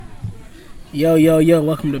Yo, yo, yo,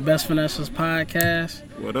 welcome to Best Finesses Podcast.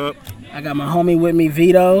 What up? I got my homie with me,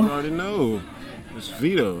 Vito. You already know. It's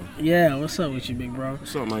Vito. Yeah, what's up with you, big bro?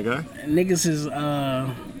 What's up, my guy? Niggas is,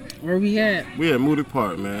 where we at? We at Moody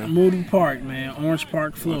Park, man. Moody Park, man. Orange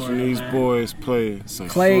Park, Florida. Watching these boys play some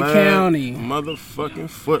Clay flag County motherfucking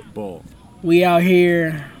football. We out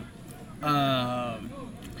here, I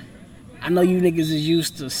know you niggas is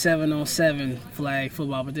used to 7-on-7 flag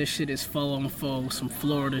football, but this shit is 4-on-4, some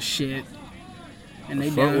Florida shit. And they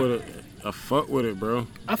fuck with it. I fuck with it, bro.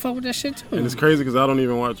 I fuck with that shit too. And it's crazy because I don't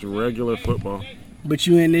even watch regular football. But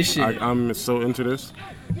you in this shit. I'm so into this.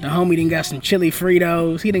 The homie done got some chili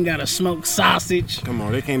Fritos. He done got a smoked sausage. Come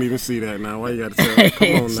on, they can't even see that now. Why you gotta tell? Come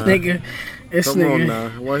on now. Nigga. Come on now.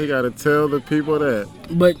 Why you gotta tell the people that?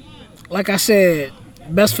 But like I said,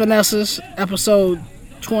 Best Finesses, episode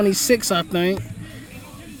 26, I think.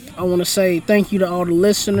 I want to say thank you to all the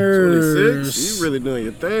listeners. 26? You really doing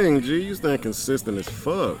your thing, G. You staying consistent as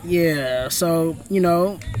fuck. Yeah, so, you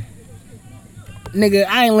know, nigga,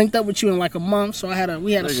 I ain't linked up with you in like a month, so we had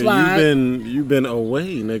nigga, a slide. You've been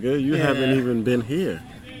away, nigga. You haven't even been here.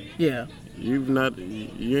 Yeah. You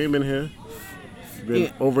ain't been here. You've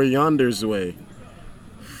been over yonder's way.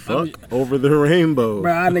 Fuck over the rainbow.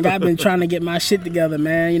 Bro, I've been trying to get my shit together,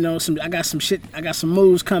 man. You know, I got some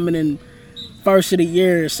moves coming in first of the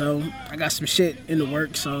year, so I got some shit in the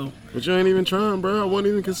works, so. But you ain't even trying, bro. I wouldn't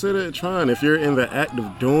even consider it trying. If you're in the act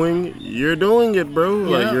of doing, you're doing it, bro.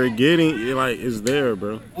 Yeah. Like, it's there,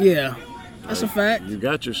 bro. Yeah, that's a fact. You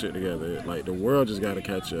got your shit together. Like, the world just got to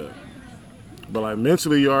catch up. But, like,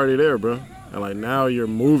 mentally, you're already there, bro. And, like, now you're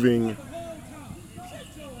moving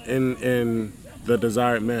in the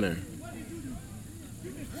desired manner.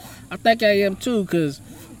 I think I am, too, because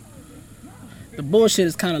the bullshit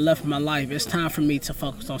is kind of left in my life. It's time for me to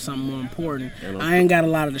focus on something more important. I ain't got a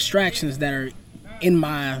lot of distractions that are in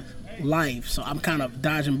my life, so I'm kind of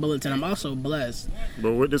dodging bullets, and I'm also blessed.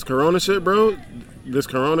 But with this corona shit, bro, this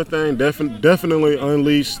corona thing definitely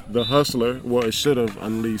unleashed the hustler. Well, it should have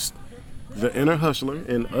unleashed the inner hustler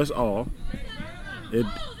in us all. It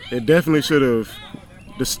definitely should have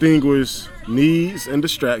distinguished needs and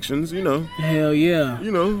distractions, you know. Hell yeah.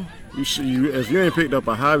 You know. If you ain't picked up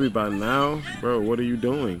a hobby by now, bro, what are you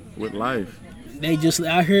doing with life? They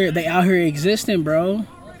out here existing, bro.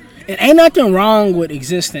 And ain't nothing wrong with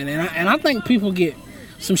existing. And I think people get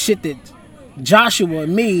some shit that Joshua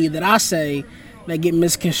and me that I say they get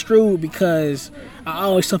misconstrued because I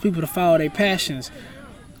always tell people to follow their passions.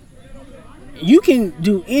 You can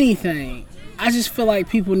do anything. I just feel like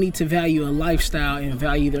people need to value a lifestyle and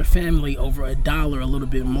value their family over $1 a little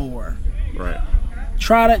bit more. Right.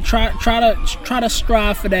 Try to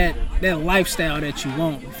strive for that lifestyle that you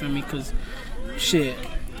want. You feel me? Cause shit,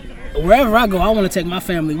 wherever I go, I want to take my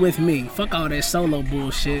family with me. Fuck all that solo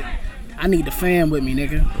bullshit. I need the fam with me,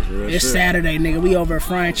 nigga. It's shit. Saturday, nigga. We over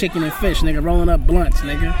frying chicken and fish, nigga. Rolling up blunts,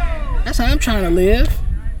 nigga. That's how I'm trying to live.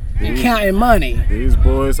 And counting money. These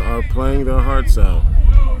boys are playing their hearts out.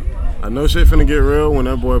 I know shit finna get real when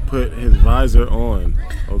that boy put his visor on.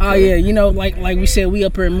 Okay? Oh yeah, you know, like we said, we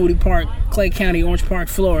up here in Moody Park, Clay County, Orange Park,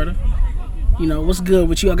 Florida. You know, what's good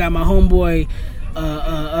with you? I got my homeboy,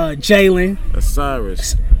 Jalen. That's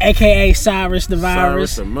Cyrus. AKA Cyrus the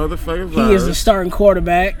Virus. Cyrus the motherfucking virus. He is the starting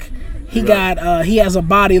quarterback. He has a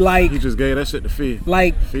body like. He just gave that shit to Fee.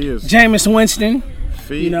 Like Fee is Jameis Winston.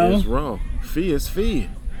 Fee is raw. Fee is Fee.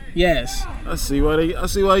 Yes. I see why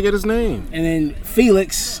he get his name. And then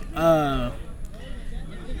Felix,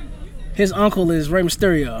 his uncle is Rey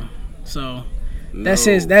Mysterio. So that's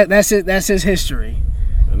his history.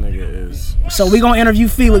 That nigga is. So we gonna interview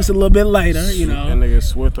Felix a little bit later, you know. That nigga is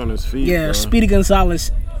swift on his feet. Yeah, bro. Speedy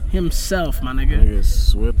Gonzalez himself, my nigga. That nigga is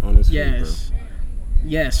swift on his feet, bro.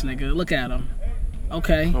 Yes, nigga. Look at him.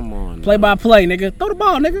 Okay. Come on. Play by play, nigga. Throw the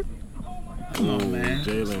ball, nigga. Come on, man.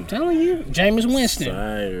 Jalen. I'm telling you. Jameis Winston.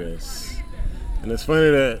 Cyrus. And it's funny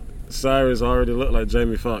that Cyrus already looked like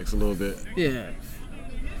Jamie Foxx a little bit. Yeah.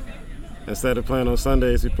 Instead of playing on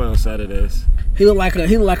Sundays, he play on Saturdays. He looked like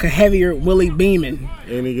a heavier Willie Beeman.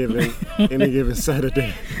 Any given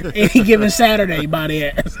Saturday. Any given Saturday, body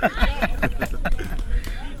ass.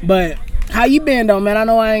 But how you been though, man? I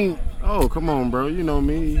know I ain't. Oh, come on, bro. You know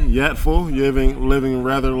me, yatful, living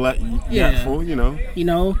rather yatful. You know. You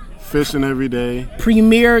know. Fishing every day.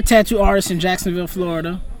 Premier tattoo artist in Jacksonville,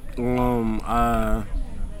 Florida. I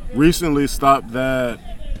recently stopped that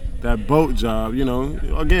boat job. You know,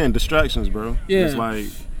 again, distractions, bro. Yeah. It's like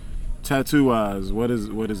tattoo-wise, what is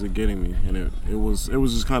it getting me? And it was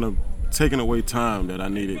just kind of taking away time that I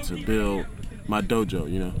needed to build my dojo.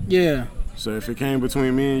 You know. Yeah. So if it came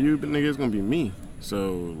between me and you, nigga, it's gonna be me.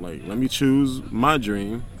 So like, let me choose my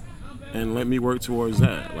dream and let me work towards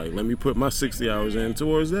that. Like, let me put my 60 hours in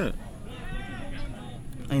towards that.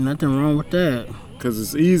 Ain't nothing wrong with that. Because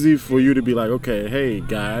it's easy for you to be like, okay, hey,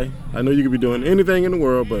 guy, I know you could be doing anything in the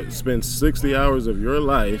world, but spend 60 hours of your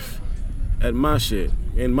life at my shit,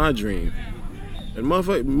 in my dream. And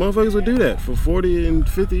motherfuckers would do that for 40 and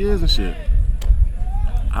 50 years and shit.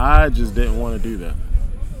 I just didn't want to do that,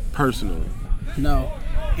 personally. No.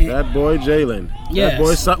 That boy Jalen.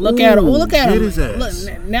 Yes. That boy look at him. Well, look at get him. his ass.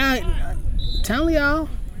 Look, now, tell y'all.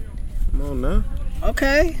 Come on now.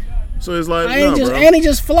 Okay. So it's like, and he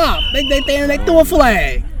just flopped. They threw a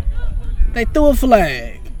flag. They threw a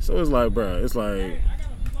flag. So it's like, bro, it's like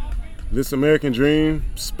this American dream,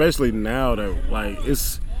 especially now that like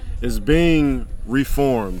it's being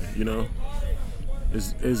reformed. You know,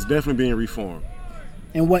 it's definitely being reformed.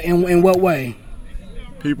 In what way?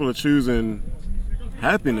 People are choosing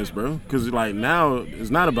happiness, bro. Because like now it's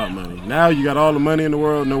not about money. Now you got all the money in the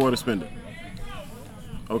world, nowhere to spend it.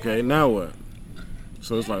 Okay, now what?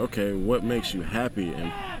 So it's like, okay, what makes you happy?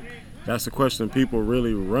 And that's the question people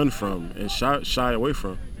really run from and shy away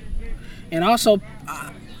from. And also,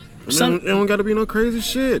 it don't got to be no crazy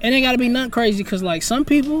shit. It ain't got to be nothing crazy because, like, some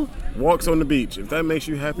people... Walks on the beach. If that makes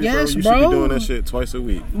you happy, yes, bro, you should be doing that shit twice a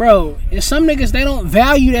week. Bro, and some niggas, they don't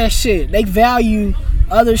value that shit. They value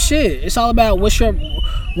other shit. It's all about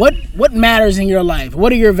what matters in your life.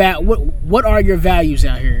 What are your values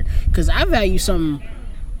out here? Because I value something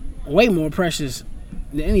way more precious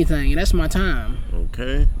than anything, and that's my time.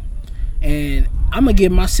 Okay. And I'm gonna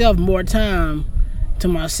give myself more time to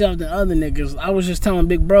myself than other niggas. I was just telling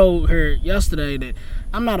Big Bro here yesterday that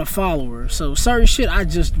I'm not a follower, so certain shit I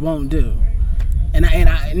just won't do. And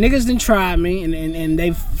niggas done tried me, and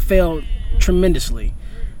they've failed tremendously.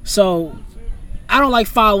 So I don't like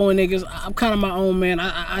following niggas. I'm kind of my own man.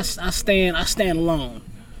 I stand alone.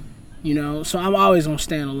 You know, so I'm always gonna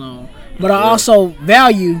stand alone. But I also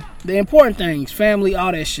value the important things, family,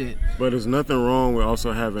 all that shit. But there's nothing wrong with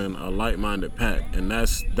also having a like-minded pack, and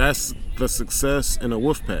that's the success in a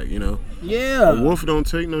wolf pack, you know? Yeah. A wolf don't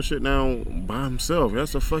take no shit down by himself.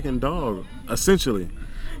 That's a fucking dog, essentially.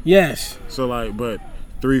 Yes. So like, but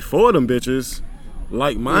 3-4 of them bitches,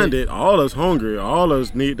 like-minded, all us hungry, all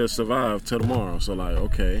us need to survive till tomorrow. So like,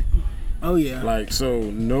 okay. Oh yeah. Like, so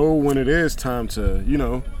know when it is time to, you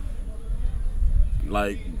know,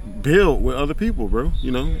 like build with other people, bro,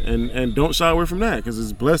 you know, and don't shy away from that because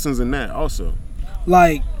there's blessings in that also.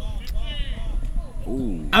 Like,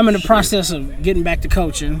 ooh, I'm in the process of getting back to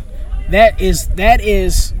coaching. That's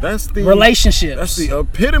the relationships. That's the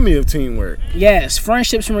epitome of teamwork. Yes,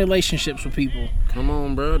 friendships and relationships with people. Come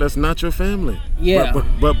on, bro, that's not your family. Yeah,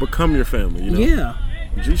 but become your family, you know. Yeah,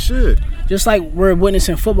 G shit. Just like we're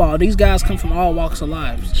witnessing football, these guys come from all walks of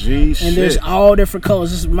life. G shit. And there's all different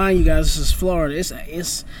colors. Just mind you guys, this is Florida.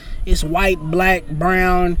 It's white, black,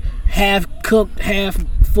 brown, half cooked, half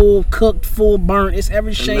full cooked, full burnt. It's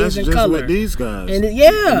every shade and color. And that's just with these guys. And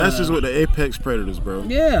and that's just with the apex predators, bro.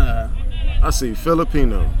 Yeah. I see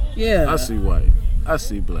Filipino. Yeah. I see white. I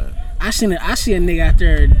see black. I see a nigga out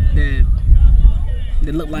there that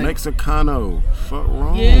look like Mexicano. Fuck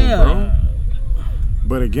wrong, yeah, bro.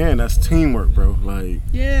 But again, that's teamwork, bro. Like,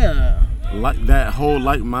 yeah, like that whole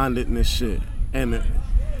like-mindedness shit, and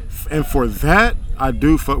for that, I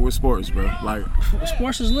do fuck with sports, bro. Like,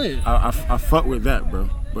 sports is lit. I fuck with that, bro.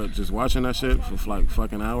 But just watching that shit for like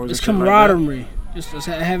fucking hours. It's and shit camaraderie. Like just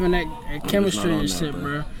having that chemistry and shit,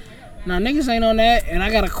 bro. Now niggas ain't on that, and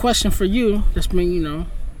I got a question for you. That's been, you know,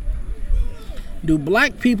 do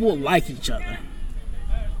black people like each other?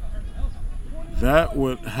 That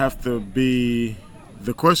would have to be.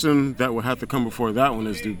 The question that would have to come before that one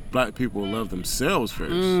is, do black people love themselves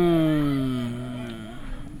first?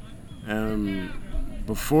 And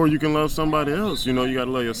before you can love somebody else, you know, you gotta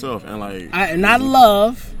love yourself. And like, not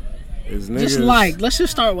love, is niggas, just like. Let's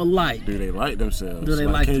just start with like. Do they like themselves? Do they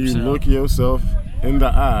like themselves? Can you look yourself in the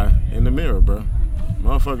eye in the mirror, bro?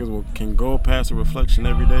 Motherfuckers can go past a reflection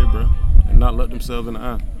every day, bro, and not look themselves in the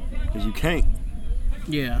eye, because you can't.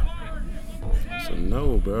 Yeah. So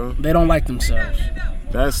no, bro. They don't like themselves.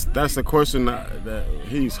 That's the question that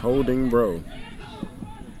he's holding, bro.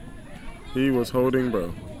 He was holding,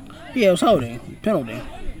 bro. Yeah, it was holding. Penalty.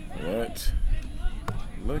 What?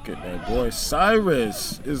 Look at that boy.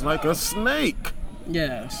 Cyrus is like a snake.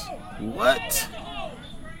 Yes. What?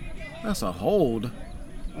 That's a hold.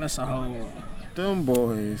 That's a hold. Them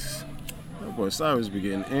boys. That boy Cyrus be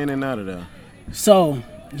getting in and out of there. So,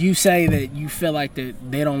 you say that you feel like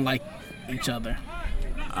that they don't like each other.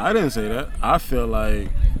 I didn't say that. I feel like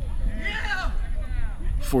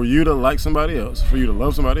for you to like somebody else, for you to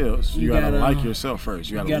love somebody else, you gotta like yourself first.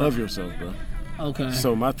 You gotta love yourself, bro. Okay.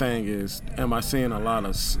 So my thing is, am I seeing a lot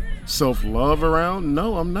of self-love around?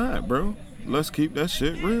 No, I'm not, bro. Let's keep that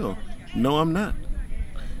shit real. No, I'm not.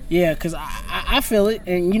 Yeah, because I feel it.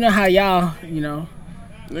 And you know how y'all, you know.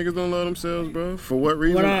 Niggas don't love themselves, bro. For what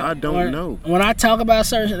reason? I don't know. When I talk about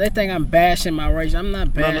certain shit, they think I'm bashing my race. I'm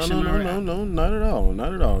not bashing my race. No, not at all.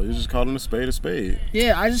 Not at all. You're just calling a spade a spade.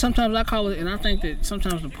 Yeah, sometimes I call it, and I think that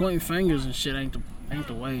sometimes the pointing fingers and shit ain't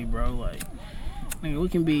the way, bro. Like, nigga, we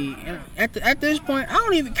can be at this point. I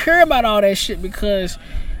don't even care about all that shit because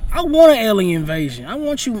I want an alien invasion. I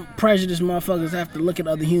want you prejudiced motherfuckers to have to look at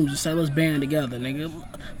other humans and say, let's band together, nigga.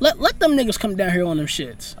 Let them niggas come down here on them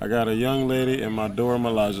shits. I got a young lady in my Dora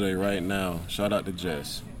Milaje right now. Shout out to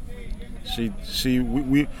Jess.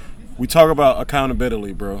 We talk about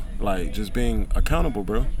accountability, bro. Like, just being accountable,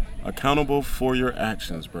 bro. Accountable for your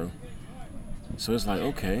actions, bro. So it's like,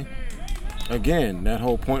 okay. Again, that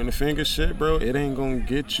whole pointing the finger shit, bro, it ain't gonna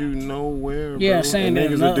get you nowhere, bro. Yeah, saying and that.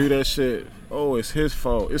 Niggas will do that shit. Oh, it's his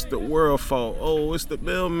fault. It's the world fault. Oh, it's the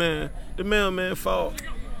mailman fault.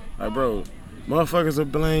 Like, bro, motherfuckers are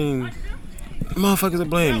blame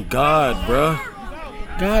God, bro.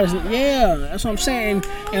 God is, yeah, that's what I'm saying.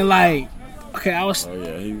 And like, okay, Oh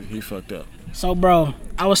yeah, he fucked up. So, bro,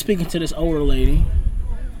 I was speaking to this older lady,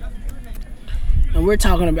 and we're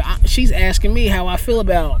talking about. She's asking me how I feel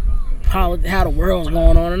about how the world's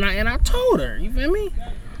going on, and I told her. You feel me?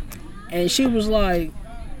 And she was like,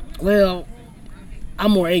 "Well,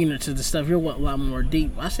 I'm more ignorant to the stuff. You're a lot more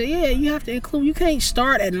deep." I said, "Yeah, you have to include. You can't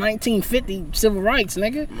start at 1950 civil rights,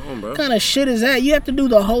 nigga. Come on, bro. What kind of shit is that? You have to do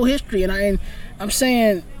the whole history." And I'm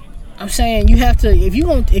saying you have to if you're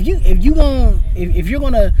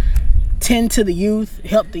gonna tend to the youth,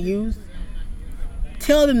 help the youth,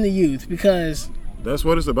 tell them the youth, because that's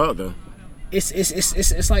what it's about, though.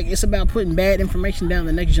 It's like it's about putting bad information down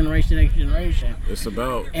the next generation. It's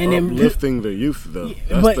about and uplifting the youth, though.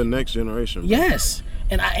 That's the next generation, bro. Yes,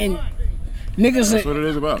 and niggas. That's what it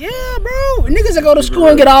is about. Yeah, bro. Niggas that go to school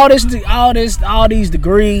and get all these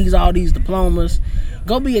degrees, all these diplomas.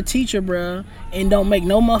 Go be a teacher, bro, and don't make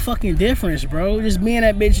no motherfucking difference, bro. Just being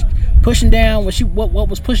that bitch pushing down what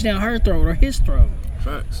was pushing down her throat or his throat.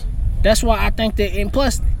 Facts. That's why I think that, and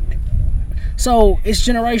plus, so it's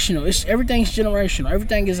generational. Everything's generational.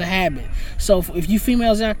 Everything is a habit. So if you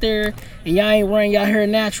females out there and y'all ain't wearing y'all hair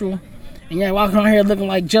natural, and y'all walking around here looking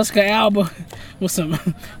like Jessica Alba with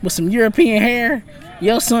some European hair,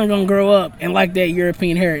 your son gonna grow up and like that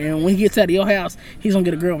European hair. And when he gets out of your house, he's gonna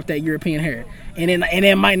get a girl with that European hair. And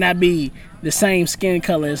it might not be the same skin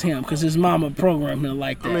color as him because his mama programmed him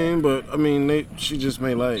like that. She just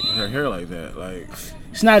made like her hair like that. Like,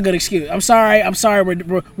 it's not a good excuse. I'm sorry. It's not an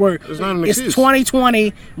excuse. It's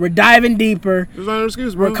 2020. We're diving deeper. It's not an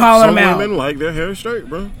excuse, bro. We're calling them out. Some women like their hair straight,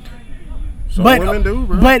 bro. Some women do,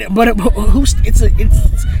 bro. But it's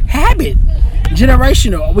habit,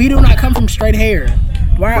 generational. We do not come from straight hair.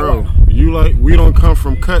 Why, bro? We don't come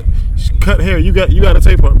from cut hair. You got to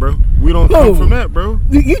tape up, bro. We don't come from that, bro.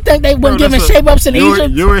 You think they weren't giving shape ups in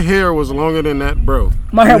Egypt? Your hair was longer than that, bro.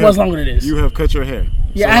 My hair was longer than this. You have cut your hair.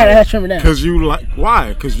 Yeah, so I had to trim it down. Because you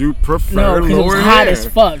why? Because you prefer lower hair. No, because it was hot as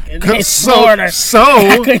fuck. It's shorter.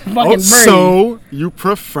 So you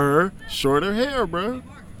prefer shorter hair, bro.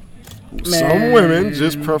 Man. Some women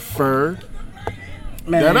just prefer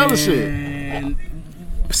that other shit.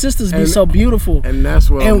 Sisters be so beautiful, and that's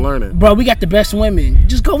what I'm learning, bro. We got the best women.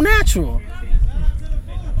 Just go natural.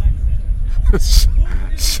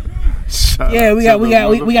 Yeah, we got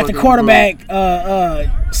the quarterback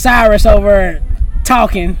Cyrus over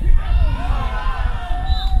talking.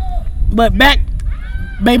 But back,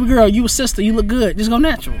 baby girl, you a sister. You look good. Just go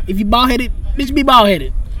natural. If you bald headed, bitch, be bald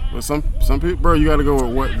headed. But some people, bro, you got to go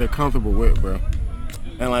with what they're comfortable with, bro.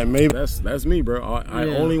 And like maybe that's me, bro. I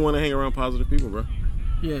only want to hang around positive people, bro.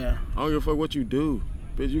 Yeah. I don't give a fuck what you do.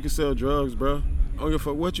 Bitch, you can sell drugs, bro. I don't give a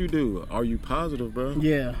fuck what you do. Are you positive, bro?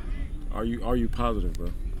 Yeah. Are you positive,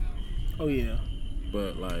 bro? Oh, yeah.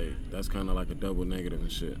 But, like, that's kind of like a double negative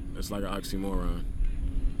and shit. It's like an oxymoron.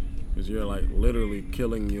 Because you're, like, literally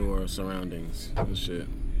killing your surroundings and shit.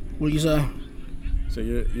 What do you say? So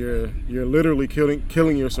you're literally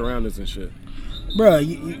killing your surroundings and shit. Bruh,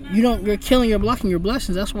 you're killing, you're blocking your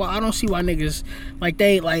blessings. That's why I don't see why niggas,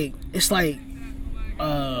 it's like,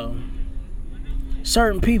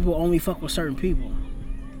 certain people only fuck with certain people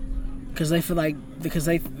because they feel like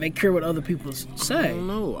they care what other people say. I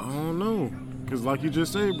don't know because like you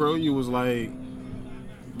just said, bro, you was like,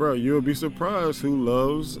 bro, you'll be surprised who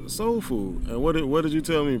loves soul food. And what did you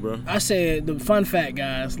tell me, bro? I said the fun fact,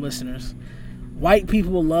 guys, listeners, white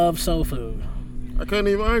people love soul food. I couldn't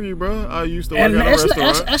even argue, bro. I used to work at a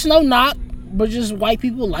restaurant. That's no knock. but just white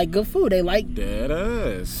people like good food. They like Dead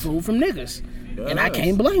ass. food from niggas. And I Yes.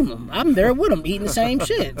 can't blame them. I'm there with them eating the same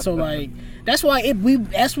shit. So like that's why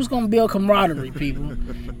that's what's gonna build camaraderie, people.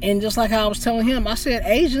 And just like how I was telling him, I said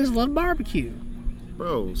Asians love barbecue.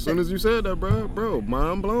 Bro, as soon as you said that, bro,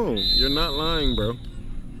 mind blown. You're not lying, bro.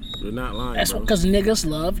 You're not lying, That's bro. because niggas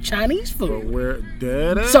love Chinese But food. we're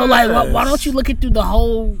dead ass. So like, why don't you look it through the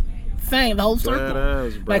whole thing, the whole Dead circle?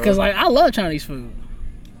 ass, bro. Like, cause like I love Chinese food.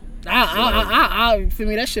 I feel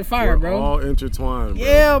me, that shit fire, We're bro. all intertwined, bro.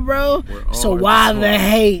 Yeah, bro. We're all So why the intertwined.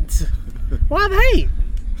 hate? Why the hate?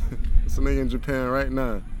 It's a nigga in Japan right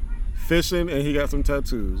now, fishing, and he got some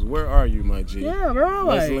tattoos. Where are you, my G? Yeah, bro.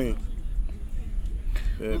 Let's Like, link.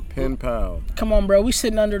 Yeah, pen pal. come on, bro. We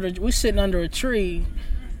sitting under a tree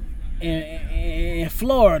in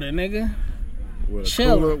Florida, nigga, With a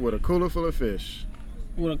Chilling. cooler full of fish.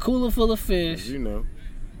 with a cooler full of As fish. you know.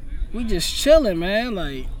 We just chilling, man.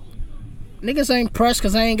 Like, niggas ain't pressed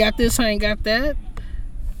because I ain't got this, I ain't got that.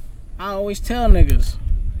 I always tell niggas,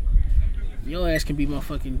 your ass can be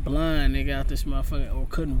motherfucking blind, nigga, out this motherfucker, or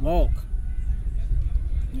couldn't walk.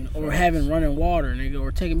 You know, or having running water, nigga,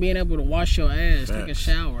 or being able to wash your ass, take a Facts.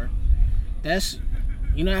 shower. That's,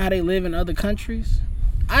 you know how they live in other countries?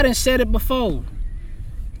 I done said it before.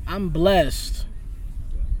 I'm blessed.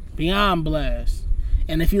 Beyond blessed.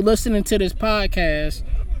 And if you're listening to this podcast,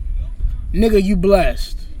 nigga, you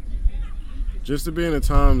blessed. Just to be in the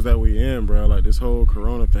times that we in, bro, like this whole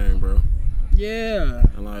corona thing, bro. Yeah.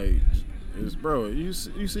 And like, it's, bro, you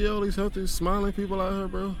see all these healthy, smiling people out here,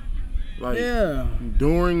 bro? Like, Yeah.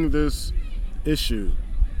 during this issue,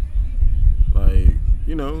 like,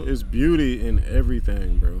 you know, it's beauty in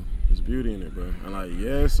everything, bro. There's beauty in it, bro. And like,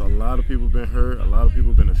 yes, a lot of people been hurt, a lot of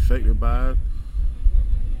people been affected by it.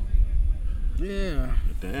 Yeah.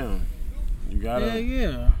 But damn, you gotta,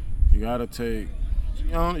 Yeah. you gotta take,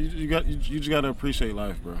 you know, you just gotta appreciate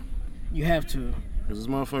life, bro. You have to. Cause there's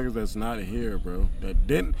motherfuckers that's not here, bro.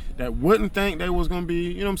 That wouldn't think they was gonna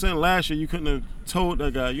be. You know what I'm saying? Last year you couldn't have told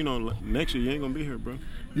that guy. You know, next year you ain't gonna be here, bro.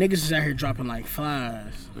 Niggas is out here dropping like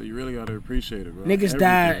flies. So you really gotta appreciate it, bro. Niggas Everything.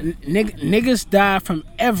 died. Niggas died from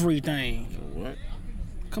everything. What?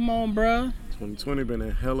 Come on, bruh. 2020 been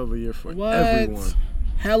a hell of a year for What? everyone.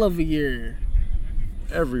 Hell of a year.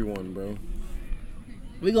 Everyone, bro.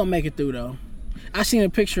 We gonna make it through though. I seen a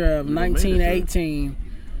picture of We gonna make it through. 1918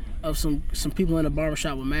 of some people in the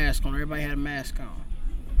barbershop with masks on. Everybody had a mask on.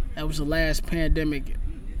 That was the last pandemic.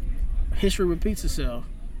 History repeats itself.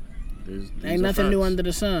 These Ain't are nothing new facts. under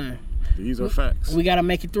the sun. These are facts. We gotta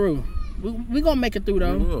make it through. We gonna make it through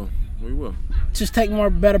though. We will. Just take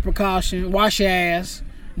better precaution. Wash your ass.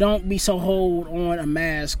 Don't be so hold on a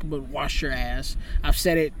mask, but wash your ass. I've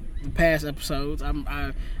said it the past episodes.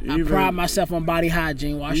 I Even- pride myself on body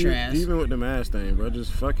hygiene. Wash your ass. Even with the mask thing, bro,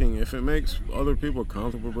 just fucking, if it makes other people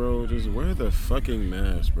comfortable, bro, just wear the fucking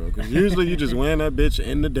mask, bro. Because usually you just wearing that bitch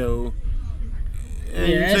in the dough and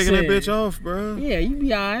Yeah, you that's taking that it. bitch off, bro. Yeah, you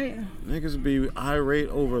be alright. Niggas be irate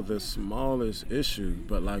over the smallest issue.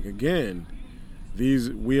 But like, again,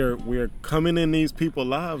 we are coming in these people's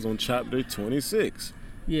lives on chapter 26.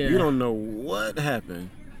 Yeah. You don't know what happened.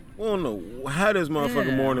 We don't know how this motherfucking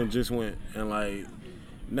Yeah. morning just went. And like,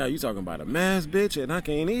 now you talking about a mask, bitch, and I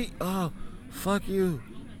can't eat. Oh, fuck you.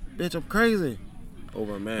 Bitch, I'm crazy.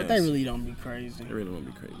 Over a mask. But they really don't be crazy. They really don't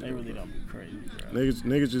be crazy. They really don't be crazy, bro.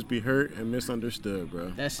 Niggas just be hurt and misunderstood,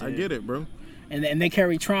 bro. That's I it. get it, bro. And they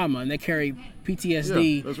carry trauma and they carry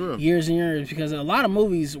PTSD Yeah, that's real. years and years because a lot of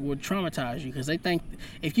movies will traumatize you because they think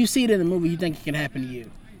if you see it in the movie, you think it can happen to you.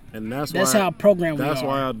 And that's That's why, how programmed we That's are.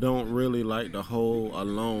 why I don't really like the whole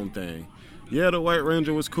alone thing. Yeah, the White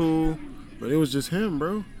Ranger was cool, but it was just him,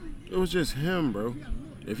 bro. It was just him, bro.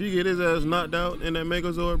 If you get his ass knocked out in that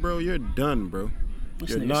Megazord, bro, you're done, bro. This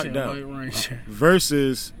You're nigga knocked said out. White Ranger.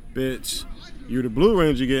 Versus, bitch, you the Blue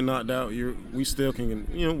Ranger get knocked out. We still can,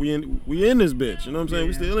 you know, we in this bitch. You know what I'm saying?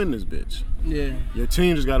 We Yeah. still in this bitch. Yeah. Your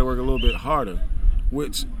team just got to work a little bit harder,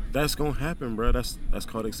 which that's gonna happen, bro. That's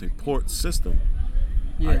called a support system.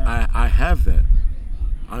 Yeah. I have that.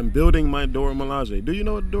 I'm building my Dora Milaje. Do you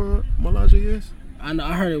know what Dora Milaje is? I know.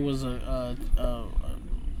 I heard it was it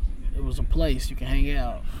was a place you can hang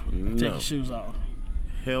out, take No. your shoes off.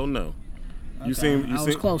 Hell no. You Okay. seen? I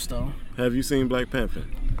was close though. Have you seen Black Panther?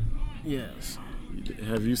 Yes.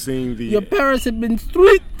 Have you seen the? Your parents have been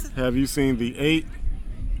strict. Have you seen the 8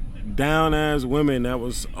 down ass women that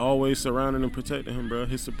was always surrounding and protecting him, bro?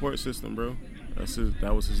 His support system, bro.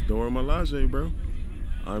 That was his Dora Milaje, bro.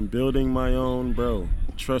 I'm building my own, bro.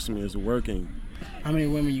 Trust me, it's working. How many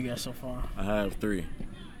women you got so far? I have 3.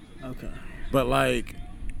 Okay. But like,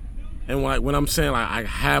 And like when I'm saying like I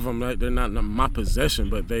have them, like, they're not my possession,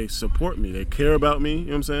 but they support me. They care about me. You know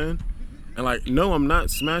what I'm saying? And like, no, I'm not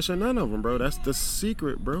smashing none of them, bro. That's the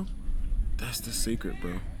secret, bro. That's the secret,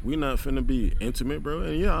 bro. We not finna be intimate, bro.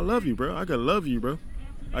 And yeah, I love you, bro. I can love you, bro.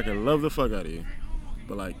 I can love the fuck out of you.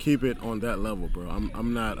 But like, keep it on that level, bro.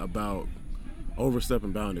 I'm not about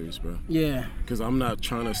overstepping boundaries, bro. Yeah. Because I'm not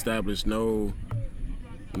trying to establish no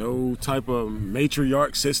type of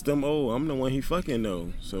matriarch system. Oh, I'm the one he fucking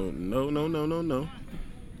know. So no.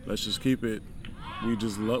 Let's just keep it. We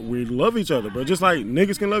love each other, bro. Just like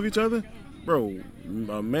niggas can love each other, bro.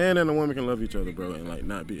 A man and a woman can love each other, bro, and like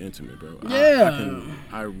not be intimate, bro. Yeah.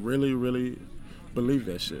 I really, really believe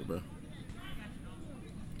that shit, bro.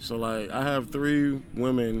 So like, I have 3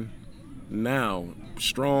 women now,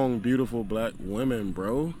 strong, beautiful black women,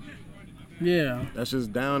 bro. Yeah. That's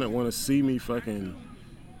just down that want to see me fucking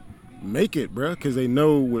make it, bro. Because they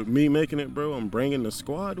know with me making it, bro, I'm bringing the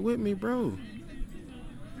squad with me, bro.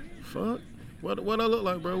 Fuck. What I look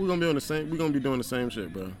like, bro? We're gonna be doing the same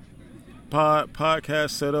shit, bro.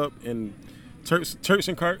 Podcast set up in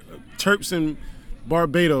Turks and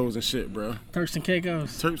Barbados and shit, bro. Turks and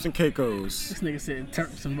Caicos. Turks and Caicos. This nigga said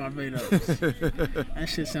Turks and Barbados. That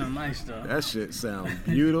shit sound nice though. That shit sound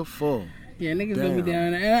beautiful. Yeah, niggas gonna be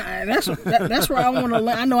down there, and that's where I want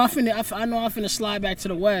to. I know I finna slide back to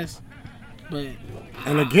the West, but.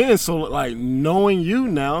 And again, so like knowing you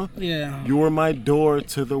now, yeah, you're my door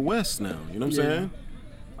to the West now. You know what I'm saying?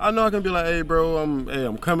 I know I can be like, hey, bro,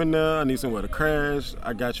 I'm coming now. I need somewhere to crash.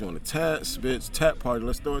 I got you on the tats, bitch. Tap party.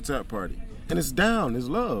 Let's throw a tap party. And it's down. It's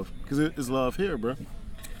love. Because it's love here, bro.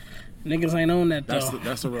 Niggas ain't on that, though.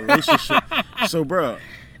 That's a relationship. So, bro.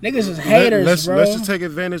 Niggas is haters, bro. Let's just take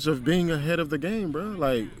advantage of being ahead of the game, bro.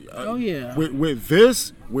 Like, oh, yeah. With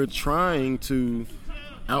this, we're trying to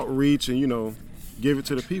outreach and, give it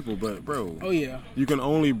to the people. But, bro. Oh, yeah. You can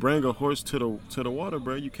only bring a horse to the water,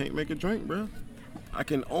 bro. You can't make it drink, bro. I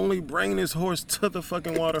can only bring this horse to the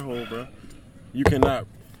fucking water hole, bro. You cannot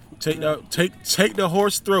take the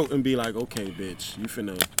horse throat and be like, okay, bitch, you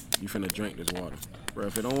finna drink this water, bro.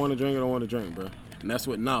 If it don't want to drink, it don't want to drink, bro. And that's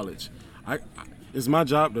with knowledge. It's my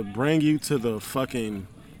job to bring you to the fucking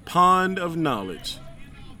pond of knowledge,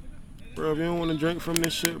 bro. If you don't want to drink from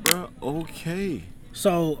this shit, bro, okay.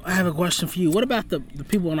 So I have a question for you. What about the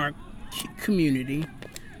people in our community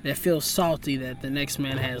that feel salty that the next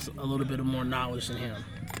man has a little bit of more knowledge than him,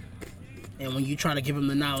 and when you try to give them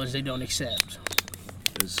the knowledge, they don't accept?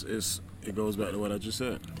 It goes back to what I just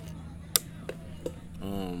said.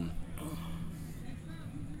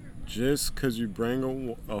 Just because you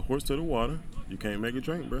bring a horse to the water, you can't make it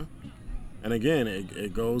drink, bro. And again,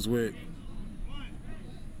 it goes with,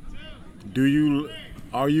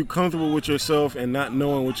 are you comfortable with yourself and not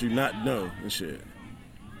knowing what you not know and shit?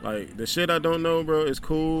 Like, the shit I don't know, bro, is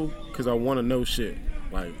cool because I want to know shit.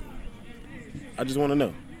 Like, I just want to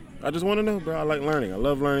know. I just want to know, bro. I like learning. I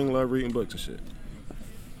love learning, love reading books and shit.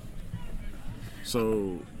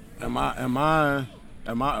 So, am I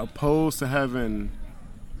opposed to having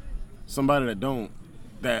somebody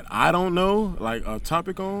that I don't know, like a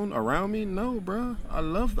topic on around me? No, bro. I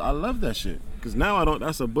love that shit. Because now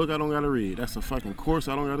that's a book I don't got to read. That's a fucking course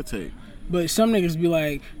I don't got to take. But some niggas be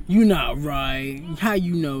like, you not right. How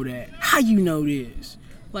you know that? How you know this?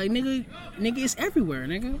 Like, nigga, it's everywhere,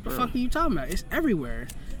 nigga. What the fuck are you talking about? It's everywhere.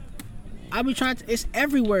 I be trying to, it's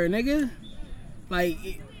everywhere, nigga. Like,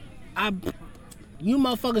 you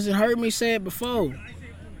motherfuckers have heard me say it before.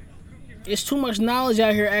 It's too much knowledge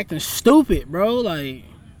out here acting stupid, bro. Like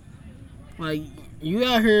you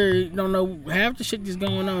out here don't know half the shit that's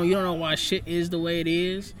going on. You don't know why shit is the way it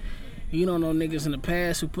is. You don't know niggas in the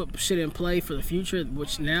past who put shit in play for the future,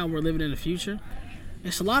 which now we're living in the future.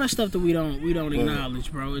 It's a lot of stuff that we don't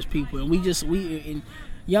acknowledge, bro, as people. And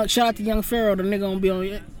shout out to Young Pharaoh, the nigga gonna be on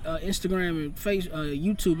Instagram and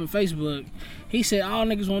YouTube and Facebook. He said all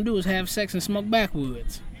niggas wanna do is have sex and smoke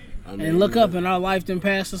backwoods. And look up and our life done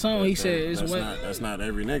passed us on. He said that's not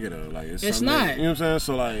every nigga though. Like it's not. Niggas, you know what I'm saying?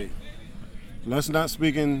 So like, let's not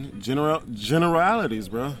speak in generalities,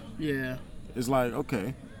 bro. Yeah. It's like,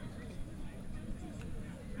 okay.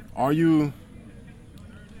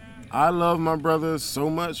 I love my brothers so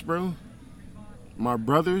much, bro. My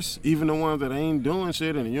brothers, even the ones that ain't doing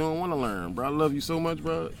shit and you don't want to learn, bro. I love you so much,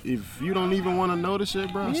 bro. If you don't even want to know the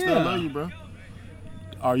shit, bro, I still love you, bro.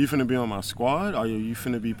 Are you finna be on my squad? Are you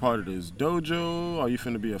finna be part of this dojo? Are you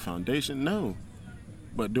finna be a foundation? No.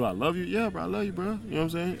 But do I love you? Yeah, bro, I love you, bro. You know what I'm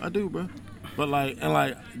saying? I do, bro. But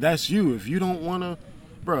that's you. If you don't want to,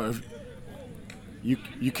 bro,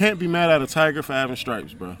 you can't be mad at a tiger for having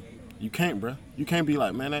stripes, bro. You can't, bro. You can't be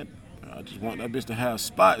like, man, I just want that bitch to have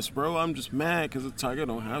spots, bro. I'm just mad because the tiger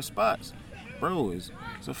don't have spots. Bro, it's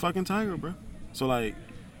a fucking tiger, bro. So, like,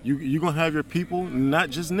 you gonna have your people, not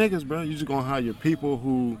just niggas, bro. You just gonna have your people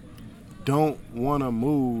who don't want to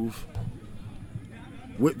move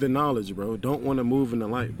with the knowledge, bro. Don't want to move in the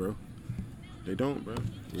light, bro. They don't, bro.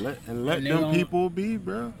 Let them people be,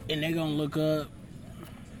 bro. And they gonna look up.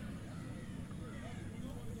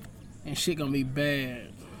 And shit gonna be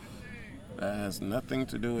bad. That has nothing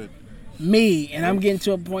to do with me. And I'm getting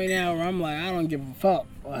to a point now where I'm like, I don't give a fuck.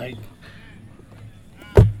 Like,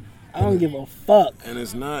 I don't give a fuck. And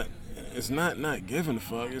it's not giving a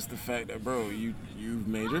fuck. It's the fact that, bro, you've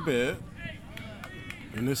made your bed,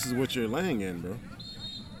 and this is what you're laying in, bro.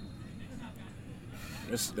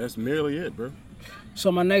 That's merely it, bro.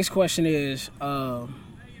 So my next question is, how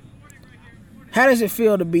does it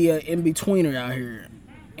feel to be an in-betweener out here?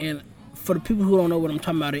 And for the people who don't know what I'm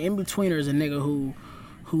talking about, an in-betweener is a nigga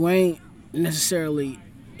who ain't necessarily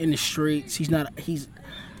in the streets. He's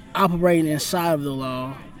operating inside of the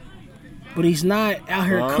law, but he's not out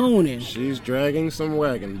here cooning. She's dragging some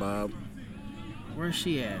wagon, Bob. Where's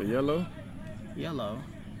she at? The yellow? Yellow.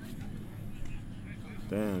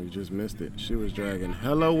 Damn, you just missed it. She was dragging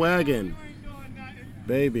hella wagon,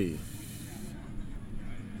 baby.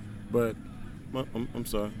 But I'm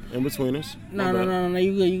sorry. In-betweeners? No.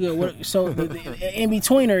 You good. What, so the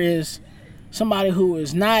in-betweener is somebody who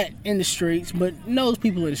is not in the streets but knows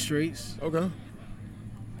people in the streets. Okay.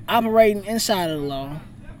 Operating inside of the law,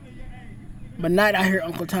 but not out here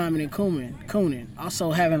Uncle Tommy and cooning.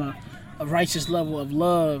 Also having a righteous level of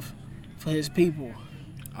love for his people.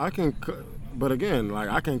 But again, like,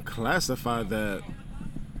 I can classify that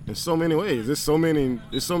in so many ways. There's so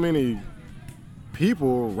many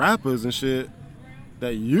people, rappers and shit,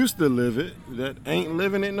 that used to live it that ain't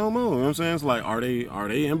living it no more. You know what I'm saying? It's like, are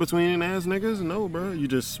they in between ass niggas? No, bro. You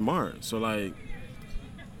just smart. So, like,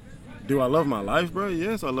 do I love my life, bro?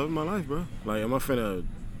 Yes, I love my life, bro. Like, am I finna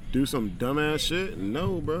do some dumbass shit?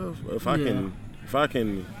 No, bro. If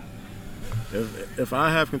I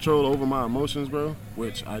have control over my emotions, bro,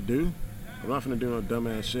 which I do, I'm not finna do no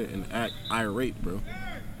dumbass shit and act irate, bro.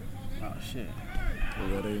 Oh shit.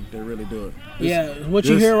 Yeah, they really do What it.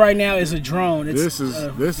 you hear right now is a drone. It's this is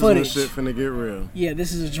footage. when shit finna get real. Yeah,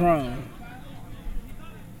 this is a drone.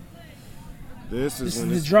 This is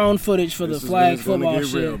the drone footage for the flag football get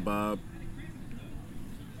shit. Real, Bob.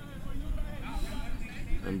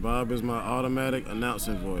 And Bob is my automatic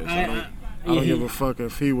announcing voice. I don't give a fuck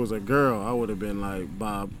if he was a girl. I would have been like,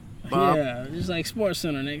 Bob. Yeah, just like Sports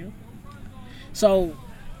Center, nigga. So,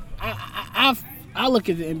 I look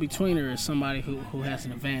at the in-betweener as somebody who has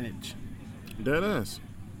an advantage. Dead ass.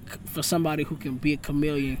 For somebody who can be a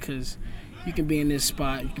chameleon, because you can be in this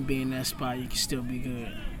spot, you can be in that spot, you can still be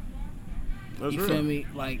good. That's you real. Feel me?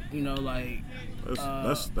 Like, you know, like...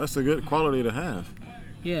 That's a good quality to have.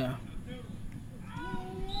 Yeah.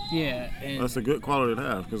 Yeah. And that's a good quality to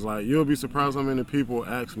have, because, like, you'll be surprised how many people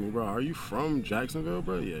ask me, bro, are you from Jacksonville,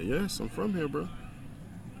 bro? Yeah, yes, I'm from here, bro.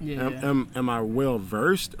 Yeah. Am I well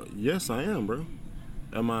versed? Yes, I am, bro.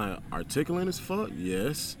 Am I articulate as fuck?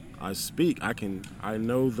 Yes. I speak. I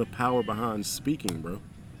know the power behind speaking, bro.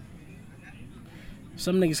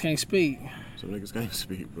 Some niggas can't speak. Some niggas can't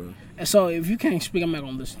speak, bro. And so if you can't speak, I'm not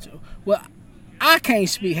gonna listen to you. Well, I can't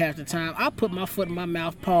speak half the time. I put my foot in my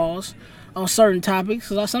mouth, pause on certain topics,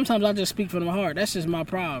 because sometimes I just speak from the heart. That's just my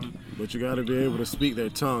problem. But you got to be able to speak their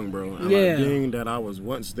tongue, bro. And yeah. Like, being that I was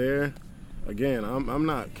once there, again, I'm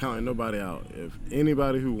not counting nobody out. If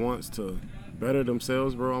anybody who wants to better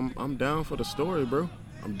themselves, bro, I'm down for the story, bro.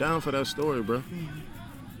 I'm down for that story, bro.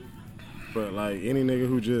 But like any nigga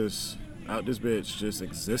who just out this bitch just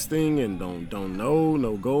existing and don't know,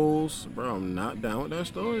 no goals, bro, I'm not down with that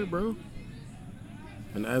story, bro.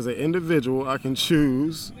 And as an individual, I can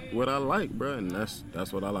choose what I like, bro, and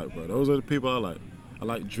that's what I like, bro. Those are the people I like. I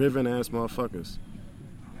like driven ass motherfuckers.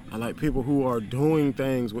 I like people who are doing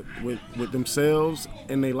things with themselves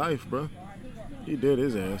in their life, bro. He did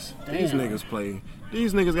his ass. Damn. These niggas play.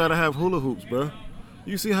 These niggas gotta have hula hoops, bro.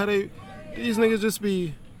 You see how these niggas just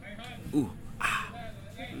be, ooh, ah,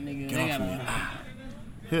 Nigga, get off me, ah,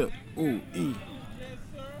 hip, ooh, e.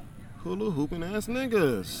 Hula hooping ass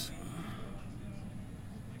niggas.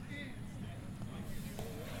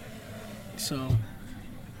 So,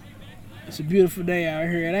 it's a beautiful day out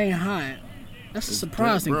here. It ain't hot. That's a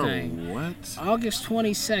surprising thing. What? August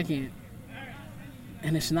 22nd,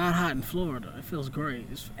 and it's not hot in Florida. It feels great.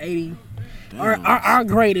 It's 80. Our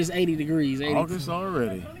grade is 80 degrees. 80. August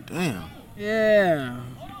already. Damn. Yeah.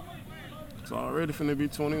 It's already finna be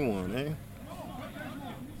 21, eh?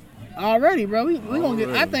 Already, bro. We gonna get.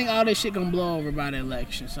 I think all this shit gonna blow over by the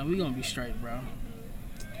election, so we gonna be straight, bro.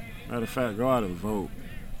 Matter of fact, go out and vote.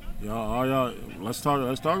 Y'all, let's talk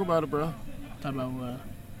about it, bro. Talk about what?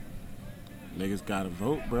 Niggas gotta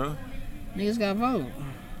vote, bro. Niggas gotta vote.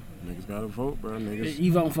 Niggas gotta vote, bro. Niggas.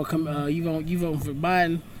 You voting for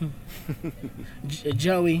Biden?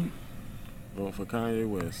 Joey. Vote for Kanye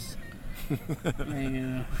West.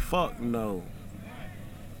 Nigga. Fuck no.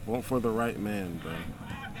 Vote for the right man, bro.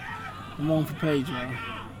 I'm voting for Pedro.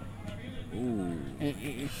 Ooh.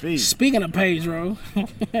 And speaking of Pedro.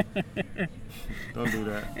 Don't do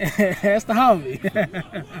that. That's the homie.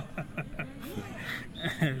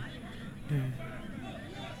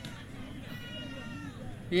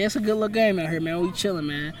 Yeah, it's a good little game out here, man. We chilling,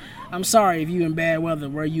 man. I'm sorry if you in bad weather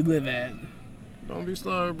where you live at. Don't be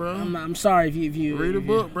sorry, bro. I'm sorry if you read a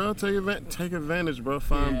book, bro. Take advantage, bro.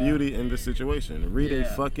 Find beauty in the situation. Read a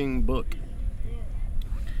fucking book.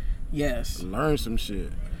 Yes. Learn some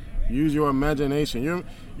shit. Use your imagination. You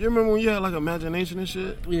remember when you had like imagination and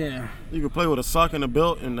shit? Yeah. You could play with a sock and a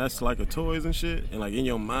belt, and that's like a toys and shit, and like in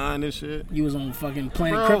your mind and shit. You was on fucking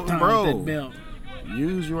playing Krypton with that belt.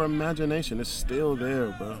 Use your imagination. It's still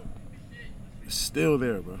there, bro. It's still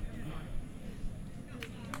there, bro.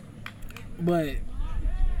 But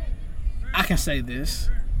I can say this.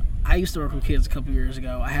 I used to work with kids a couple years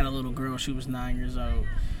ago. I had a little girl. She was 9 years old.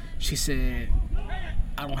 She said,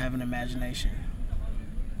 I don't have an imagination.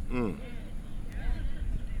 Ooh.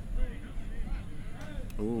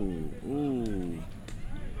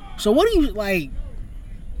 So what do you, like,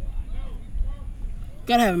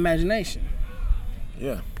 gotta have imagination.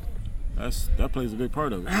 Yeah. That plays a big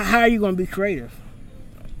part of it. How are you gonna be creative?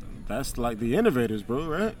 That's like the innovators, bro,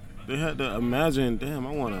 right? They had to imagine, damn,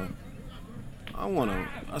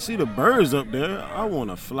 I see the birds up there. I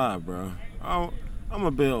wanna fly, bro. I'm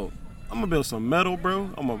gonna build some metal,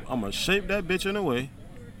 bro. I'm gonna shape that bitch in a way.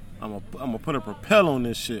 I'm gonna put a propeller on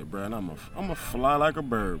this shit, bro, and I'm gonna fly like a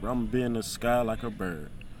bird, bro. I'm gonna be in the sky like a bird.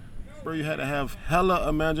 Bro, you had to have hella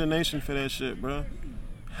imagination for that shit, bro.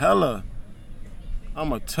 Hella. I'm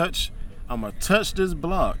gonna touch this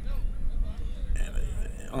block,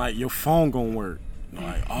 and like your phone gonna work.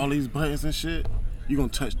 Like all these buttons and shit, you gonna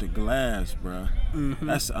touch the glass, bro. Mm-hmm.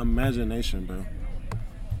 That's imagination, bro.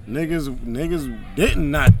 Niggas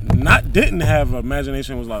didn't have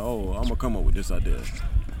imagination. Was like, oh, I'm gonna come up with this idea,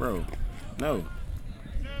 bro. No.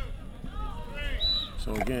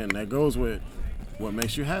 So again, that goes with what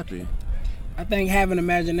makes you happy. I think having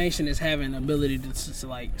imagination is having the ability to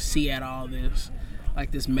like see at all this,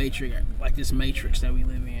 like this matrix that we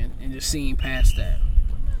live in, and just seeing past that.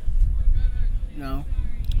 You know?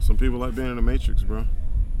 Some people like being in the Matrix, bro.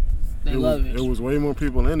 They love it. It was way more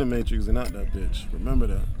people in the Matrix than out that bitch. Remember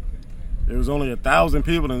that. There was only 1,000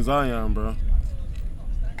 people in Zion, bro.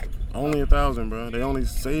 Only 1,000, bro. They only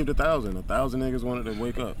saved 1,000. 1,000 niggas wanted to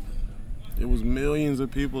wake up. It was millions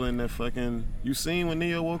of people in that fucking... You seen when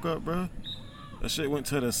Neo woke up, bro? That shit went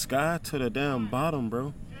to the sky, to the damn bottom,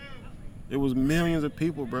 bro. It was millions of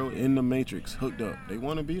people, bro, in the Matrix, hooked up. They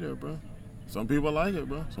want to be there, bro. Some people like it,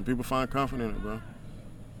 bro. Some people find comfort in it, bro.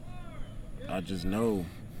 I just know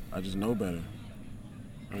better.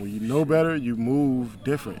 And when you know better, you move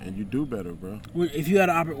different and you do better, bro. If you had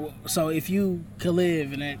if you could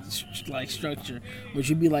live in that like structure, would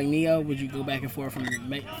you be like Neo? Would you go back and forth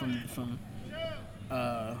from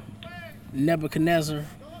Nebuchadnezzar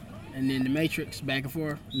and then the Matrix back and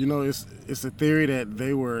forth? You know, it's a theory that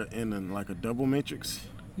they were in a double Matrix.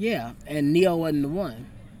 Yeah, and Neo wasn't the one.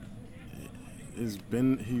 He's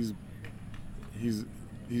been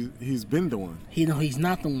the one. He's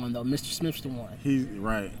not the one though. Mr. Smith's the one. He's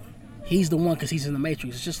right. He's the one because he's in the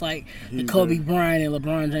Matrix. It's just like the Kobe Bryant and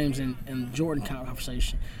LeBron James and Jordan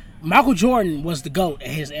conversation. Michael Jordan was the GOAT at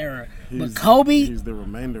his era, but Kobe, he's the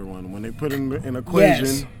remainder one. When they put him in an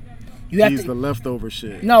equation, yes. He's the leftover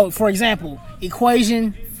shit. No, for example,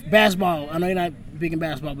 equation, basketball. I know you're not big in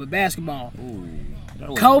basketball, but basketball. Ooh,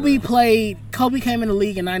 Kobe came in the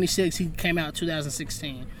league in '96. He came out in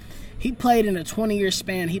 2016. He played in a 20-year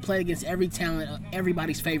span. He played against every talent,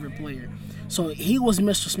 everybody's favorite player. So he was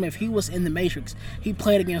Mr. Smith. He was in the Matrix. He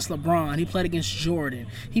played against LeBron. He played against Jordan.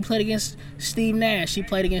 He played against Steve Nash. He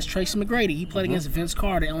played against Tracy McGrady. He played against Vince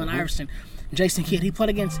Carter, Allen Iverson, Jason Kidd. He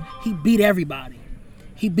beat everybody.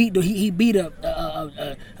 He beat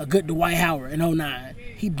a good Dwight Howard in 2009.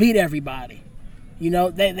 He beat everybody. You know,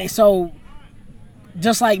 they so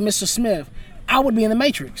just like Mr. Smith, I would be in the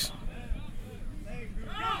Matrix.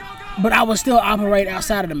 But I would still operate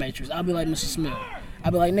outside of the Matrix. I'd be like Mr. Smith.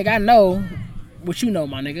 I'd be like, nigga, I know what you know,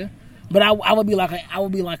 my nigga. But I would be like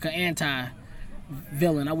an anti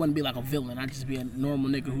villain. I wouldn't be like a villain. I'd just be a normal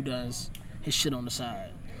nigga who does his shit on the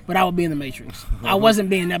side. But I would be in the Matrix. I wasn't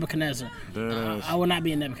being Nebuchadnezzar. I would not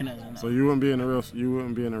be in Nebuchadnezzar. No. So you wouldn't be in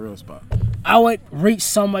a real spot. I would reach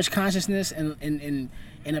so much consciousness and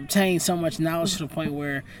obtain so much knowledge to the point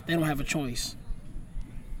where they don't have a choice.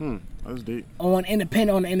 That's deep. On the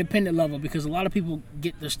independent level, because a lot of people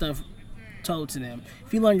get their stuff told to them.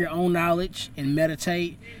 If you learn your own knowledge and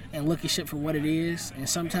meditate and look at shit for what it is, and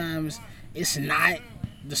sometimes it's not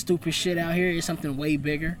the stupid shit out here, it's something way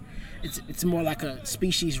bigger. It's more like a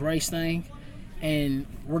species race thing, and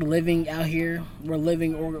we're living out here. We're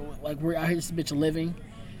living, or like we're out here, this bitch living,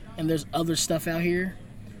 and there's other stuff out here.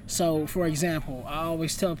 So, for example, I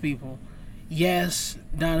always tell people, yes,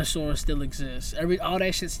 dinosaurs still exist. All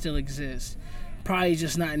that shit still exists. Probably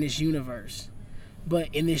just not in this universe.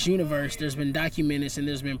 But in this universe, there's been documents and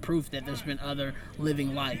there's been proof that there's been other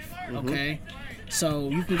living life. Okay, so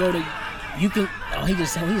you can go to, Oh, he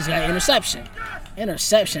just got interception.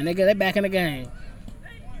 Interception, nigga. They back in the game.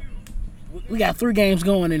 We got 3 games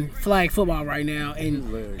going in flag football right now, and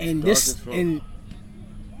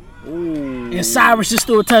Cyrus just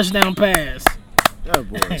threw a touchdown pass. That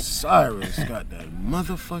boy Cyrus got that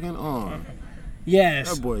motherfucking arm.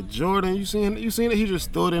 Yes. That boy Jordan, you seen it? He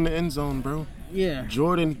just threw it in the end zone, bro. Yeah.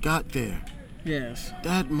 Jordan got there. Yes.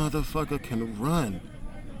 That motherfucker can run.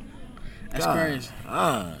 That's crazy.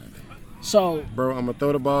 God. So, bro, I'm gonna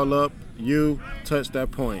throw the ball up. You touch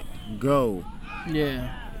that point. Go.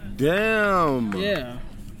 Yeah. Damn. Yeah.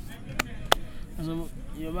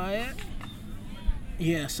 You about it?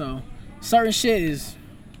 Yeah. So, certain shit is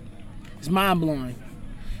mind blowing.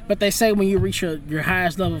 But they say when you reach your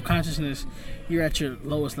highest level of consciousness, you're at your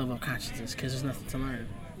lowest level of consciousness because there's nothing to learn,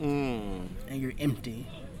 and you're empty.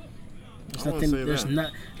 There's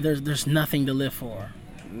nothing. There's nothing to live for.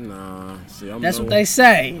 Nah, see, that's what they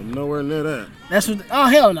say. I'm nowhere near that. That's what. Oh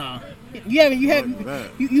hell no! You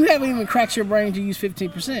haven't even cracked your brain to use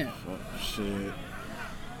 15%. Oh, shit.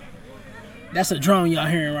 That's a drone y'all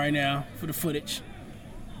hearing right now for the footage.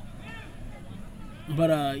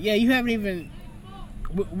 But yeah, you haven't even.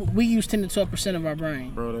 We use 10 to 12% of our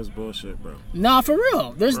brain. Bro, that's bullshit, bro. Nah, for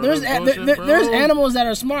real. There's animals that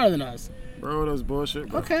are smarter than us. Bro, that's bullshit,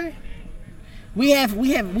 bro. Okay. We have.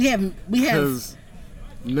 Because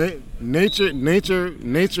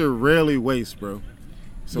nature rarely wastes, bro.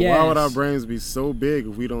 So why would our brains be so big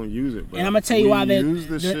if we don't use it, bro? And I'm gonna tell you why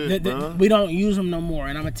we don't use them no more.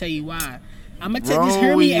 And I'm gonna tell you why. I'm gonna just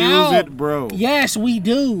hear me out. Use it, bro. Yes, we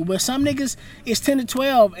do. But some niggas it's 10 to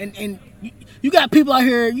 12, and you got people out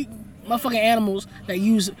here, motherfucking animals that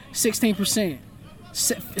use 16%,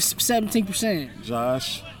 17%.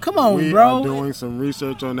 Josh, come on, we bro. are doing some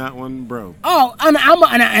research on that one, bro. Oh, again,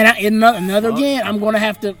 I'm gonna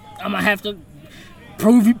have to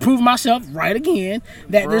prove myself right again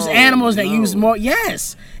that there's animals that use more.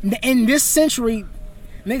 Yes, in this century,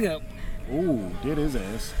 nigga. Ooh, did his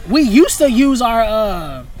ass. We used to use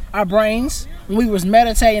our brains when we was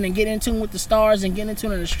meditating and getting in tune with the stars and getting in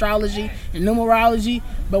tune with astrology and numerology.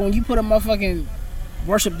 But when you put a motherfucking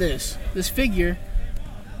worship this figure,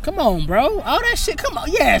 come on, bro. All that shit, come on.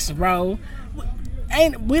 Yes, bro.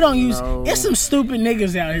 We don't use. No. It's some stupid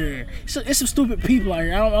niggas out here. It's some stupid people out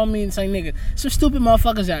here. I don't mean to say niggas. Some stupid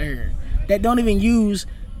motherfuckers out here that don't even use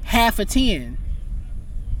half a 10.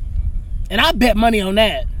 And I bet money on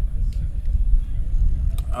that.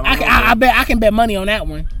 I bet I can bet money on that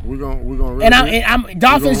one. We're gonna really.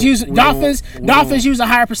 Dolphins use a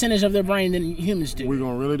higher percentage of their brain than humans do. We're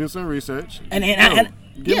gonna really do some research. Give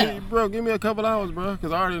me a couple hours, bro,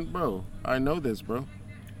 because I know this, bro.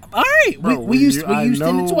 All right, bro, we use 10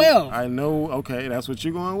 to 12. I know. Okay, that's what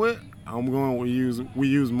you're going with. I'm going. We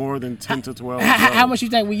use more than 10 to 12. How much you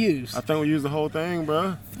think we use? I think we use the whole thing,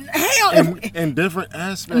 bro. Hell, in different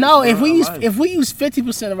aspects. No, if we use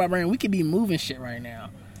 50% of our brain, we could be moving shit right now.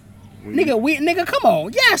 Nigga, come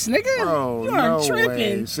on. Yes, nigga. Bro, you are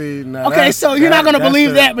tripping. Way. See, now okay, so you're not going to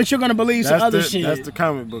believe that, but you're going to believe some other shit. That's the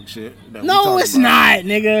comic book shit. No, it's not,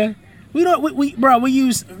 nigga. We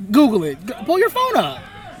use, Google it. Pull your phone up.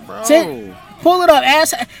 Bro. Pull it up.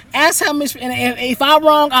 Ask how much, and if I'm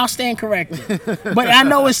wrong, I'll stand corrected. But I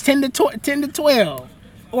know it's 10 to 12.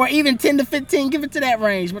 Or even 10 to 15, give it to that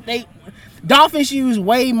range. But dolphins use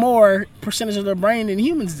way more percentage of their brain than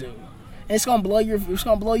humans do. It's gonna blow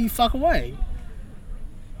you fuck away.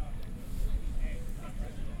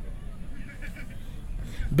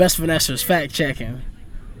 Best finessers fact checking.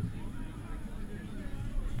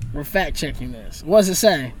 We're fact checking this. What does it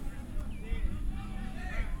say?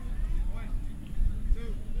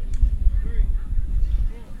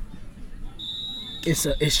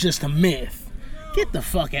 It's just a myth. Get the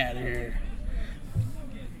fuck out of here.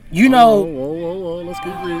 You know. Whoa. Let's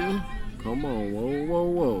keep reading. Come on.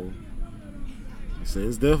 Whoa. So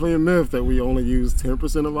it's definitely a myth that we only use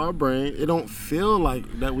 10% of our brain. It don't feel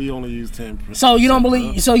like that we only use 10%. So you don't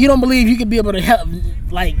believe? So you don't believe you could be able to help,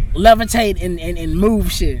 like levitate and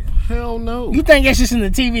move shit? Hell no. You think it's just in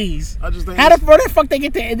the TVs? I just think. How the fuck they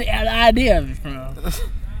get the idea of it from?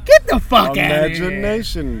 Get the fuck out of here.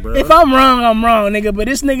 Imagination, bro. If I'm wrong, I'm wrong, nigga. But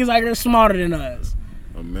this nigga's like they're smarter than us.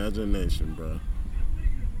 Imagination, bro.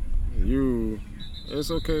 It's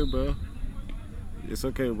okay, bro. It's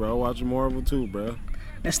okay, bro. I watch Marvel too, bro.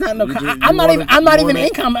 That's not no. I'm not even in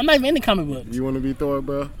the comic books. You want to be Thor,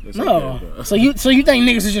 bro? It's no. Okay, bro. So you think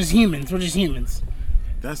niggas are just humans? We're just humans.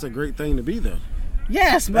 That's a great thing to be, though.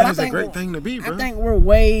 Yes, but that's a great thing to be, bro. I think we're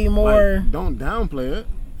way more. Like, don't downplay it.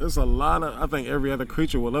 There's a lot of. I think every other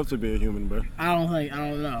creature would love to be a human, bro. I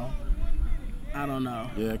don't know.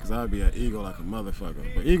 Yeah, because I'd be an eagle like a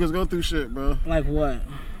motherfucker. But eagles go through shit, bro. Like what?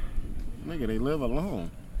 Nigga, they live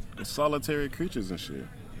alone. They're solitary creatures and shit.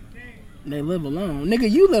 They live alone. Nigga,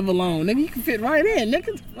 you live alone. Nigga, you can fit right in.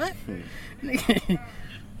 Nigga, what? Nigga.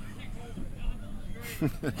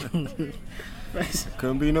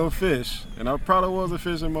 Couldn't be no fish. And I probably was a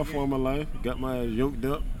fish in my former life. Got my ass yoked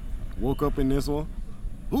up. Woke up in this one.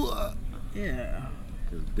 Yeah.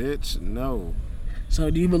 Cause bitch, no. So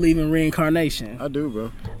do you believe in reincarnation? I do,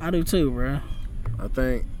 bro. I do too, bro. I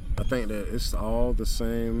think that it's all the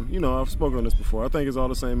same. You know, I've spoken on this before. I think it's all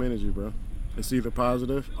the same energy, bro. It's either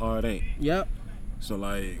positive or it ain't. Yep. So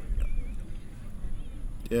like,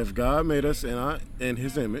 if God made us in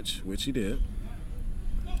His image, which He did,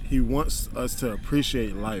 He wants us to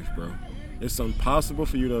appreciate life, bro. It's impossible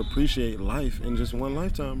for you to appreciate life in just one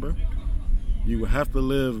lifetime, bro. You have to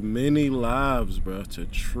live many lives, bro, to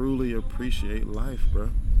truly appreciate life,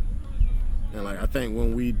 bro. And like, I think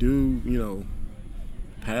when we do, you know,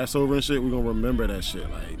 Passover and shit, we're gonna remember that shit.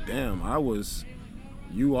 Like, damn,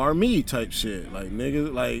 you are me type shit. Like,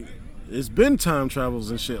 nigga, like, it's been time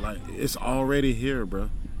travels and shit. Like, it's already here,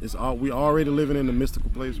 bro. We already living in the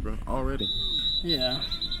mystical place, bro. Already. Yeah.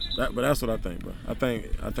 But that's what I think, bro. I think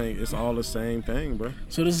it's all the same thing, bro.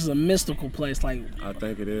 So this is a mystical place, like. I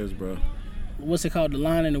think it is, bro. What's it called? The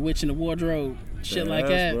Lion and the Witch in the Wardrobe, shit like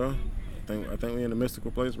that. Bro. I think we in a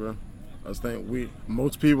mystical place, bro. I just think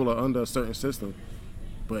most people are under a certain system,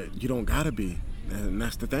 but you don't gotta be, and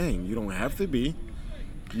that's the thing. You don't have to be.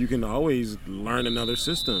 You can always learn another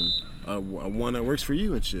system, one that works for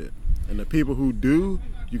you and shit. And the people who do,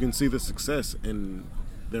 you can see the success in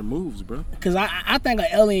their moves, bro. Because I think an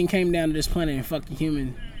alien came down to this planet and fucked a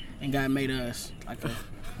human, and God made us like a.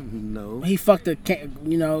 No. He fucked a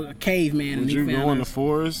caveman. Would you go in the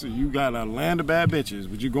forest? You got a land of bad bitches.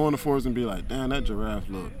 Would you go in the forest and be like, damn, that giraffe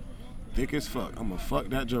look thick as fuck. I'm gonna fuck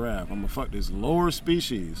that giraffe. I'm gonna fuck this lower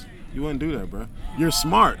species. You wouldn't do that, bro. You're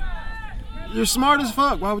smart. You're smart as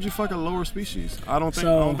fuck. Why would you fuck a lower species? I don't think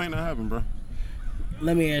that happened, bro.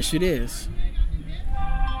 Let me ask you this.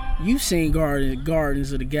 You've seen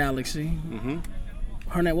Guardians of the Galaxy. Mm-hmm.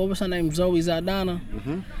 Her name, what was her name? Zoe Zaldana.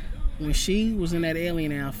 Mm-hmm. When she was in that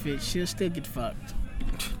alien outfit, she'll still get fucked.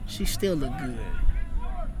 She still look good.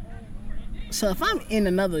 So if I'm in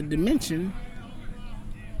another dimension,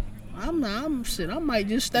 I might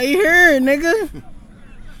just stay here, nigga.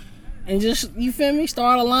 And just, you feel me,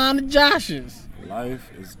 start a line of Joshes.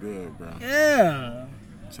 Life is good, bro. Yeah.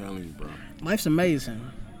 I'm telling you, bro. Life's amazing.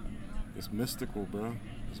 It's mystical, bro.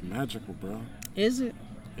 It's magical, bro. Is it?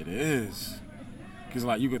 It is. Cause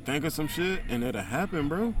like, you could think of some shit and it'll happen,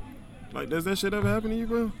 bro. Like, does that shit ever happen to you,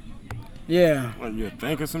 bro? Yeah. Like, you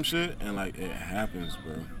think of some shit and like, it happens,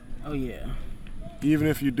 bro. Oh yeah. Even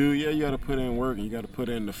if you do, yeah, you gotta put in work and you gotta put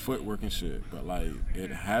in the footwork and shit. But like,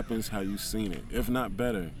 it happens how you seen it, if not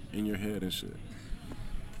better, in your head and shit.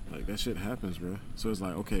 Like, that shit happens, bro. So it's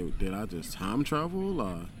like, okay, did I just time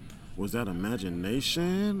travel? Was that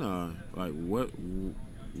imagination? Like,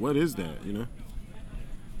 what is that, you know?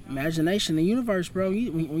 Imagination, the universe, bro.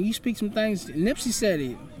 When you speak some things, Nipsey said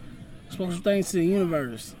it. Spoke some things to the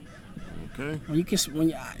universe. Okay. When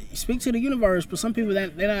you speak to the universe, but some people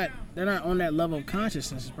they're not on that level of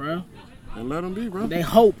consciousness, bro. And let them be, bro. They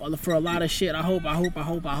hope for a lot of shit. I hope.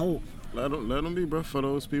 Let them be, bro. For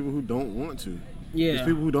those people who don't want to. Yeah. There's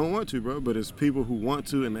people who don't want to, bro. But it's people who want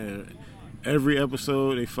to, and every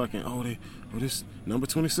episode they fucking this number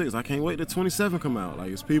 26. I can't wait till 27 come out.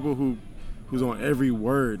 Like, it's people who's on every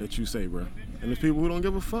word that you say, bro. And there's people who don't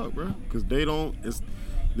give a fuck, bro, because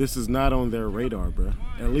this is not on their radar, bro.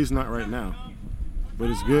 At least not right now. But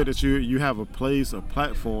it's good that you have a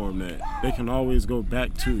platform that they can always go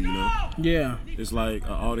back to, you know? Yeah. It's like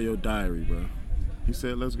an audio diary, bro. He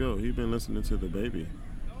said, let's go. He been listening to the baby.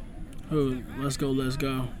 Who? Let's go. He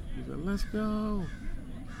said, let's go.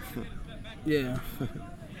 Yeah.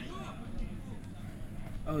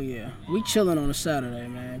 Oh yeah, we chilling on a Saturday,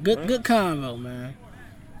 man. Good convo, man.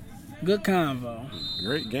 Good convo.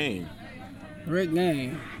 Great game. Great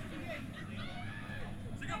game.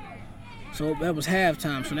 So that was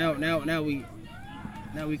halftime. So now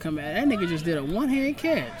we come back. That nigga just did a one-hand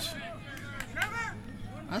catch.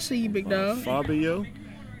 I see you, big dog. Fabio.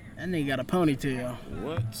 That nigga got a ponytail.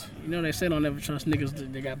 What? You know they say don't ever trust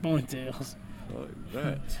niggas that got ponytails. Like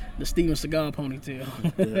that. The Steven Seagal ponytail.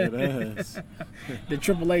 Yeah, it is. The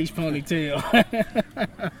Triple H ponytail.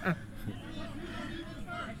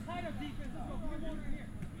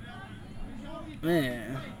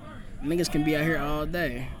 Man, niggas can be out here all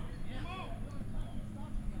day.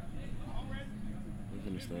 We're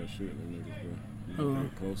gonna start shooting them niggas, bro. Who?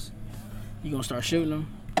 Getting close. You gonna start shooting them?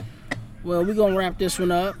 Well, we gonna wrap this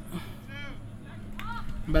one up.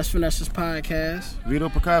 Best Finesses Podcast. Vito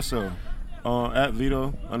Picasso. At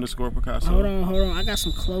Vito_Picasso. Hold on. I got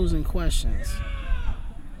some closing questions.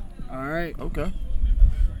 All right. Okay.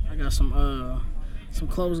 I got some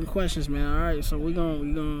closing questions, man. All right. So we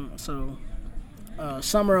gonna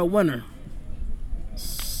summer or winter?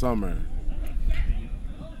 Summer.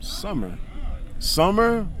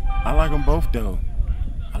 I like them both though.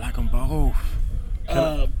 I like them both.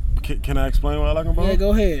 Can I explain why I like them both? Yeah,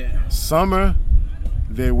 go ahead. Summer,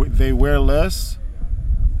 they wear less.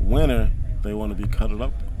 Winter, they want to be cuddled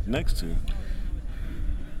up next to.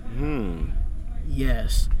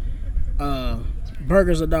 Yes.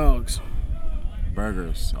 Burgers or dogs?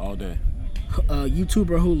 Burgers all day. YouTube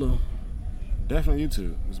or Hulu? Definitely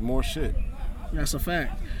YouTube. There's more shit. That's a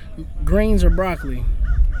fact. Greens or broccoli?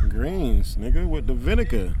 Greens, nigga, with the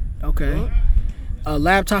vinegar. Okay.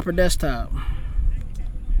 Laptop or desktop?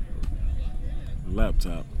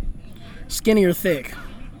 Laptop. Skinny or thick?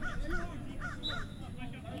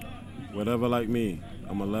 Whatever like me.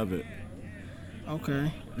 I'ma love it.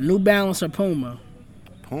 Okay. New Balance or Puma?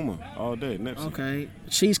 Puma all day. Next. Okay.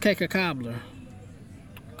 Cheesecake or cobbler?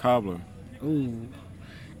 Cobbler. Ooh.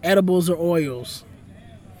 Edibles or oils?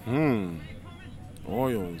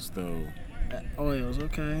 Oils though. Oils.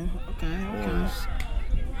 Okay. Oils.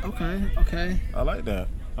 Okay. I like that.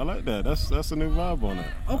 That's a new vibe on it.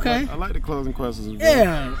 Okay. I like the closing questions. Bro.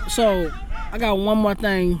 Yeah. So I got one more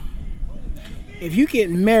thing. If you could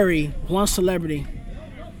marry one celebrity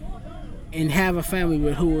and have a family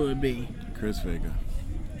with, who would it be? Chris Vega.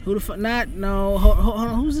 Who the fuck? Not no. Hold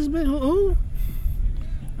on. Who's this bitch? Who?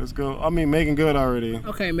 Let's go. I mean, Megan Good already.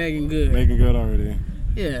 Okay, Megan Good. Megan Good already.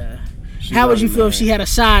 Yeah. She's How would you already feel if she had a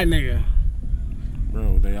side nigga?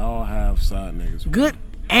 Bro, they all have side niggas. Bro. Good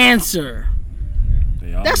answer.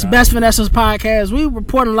 They all That's got Best it. Finesses Podcast. We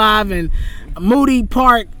reporting live in Moody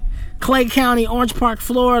Park, Clay County, Orange Park,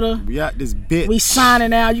 Florida. We out this bitch. We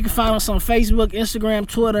signing out. You can find us on Facebook, Instagram,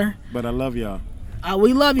 Twitter. But I love y'all.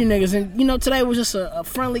 We love you niggas. And, you know, today was just a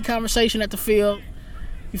friendly conversation at the field.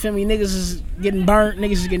 You feel me? Niggas is getting burnt.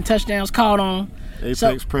 Niggas is getting touchdowns called on.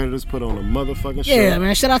 Apex Predators put on a motherfucking show. Yeah,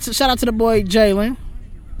 man. Shout out to the boy Jalen.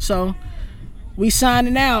 So, we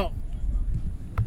signing out.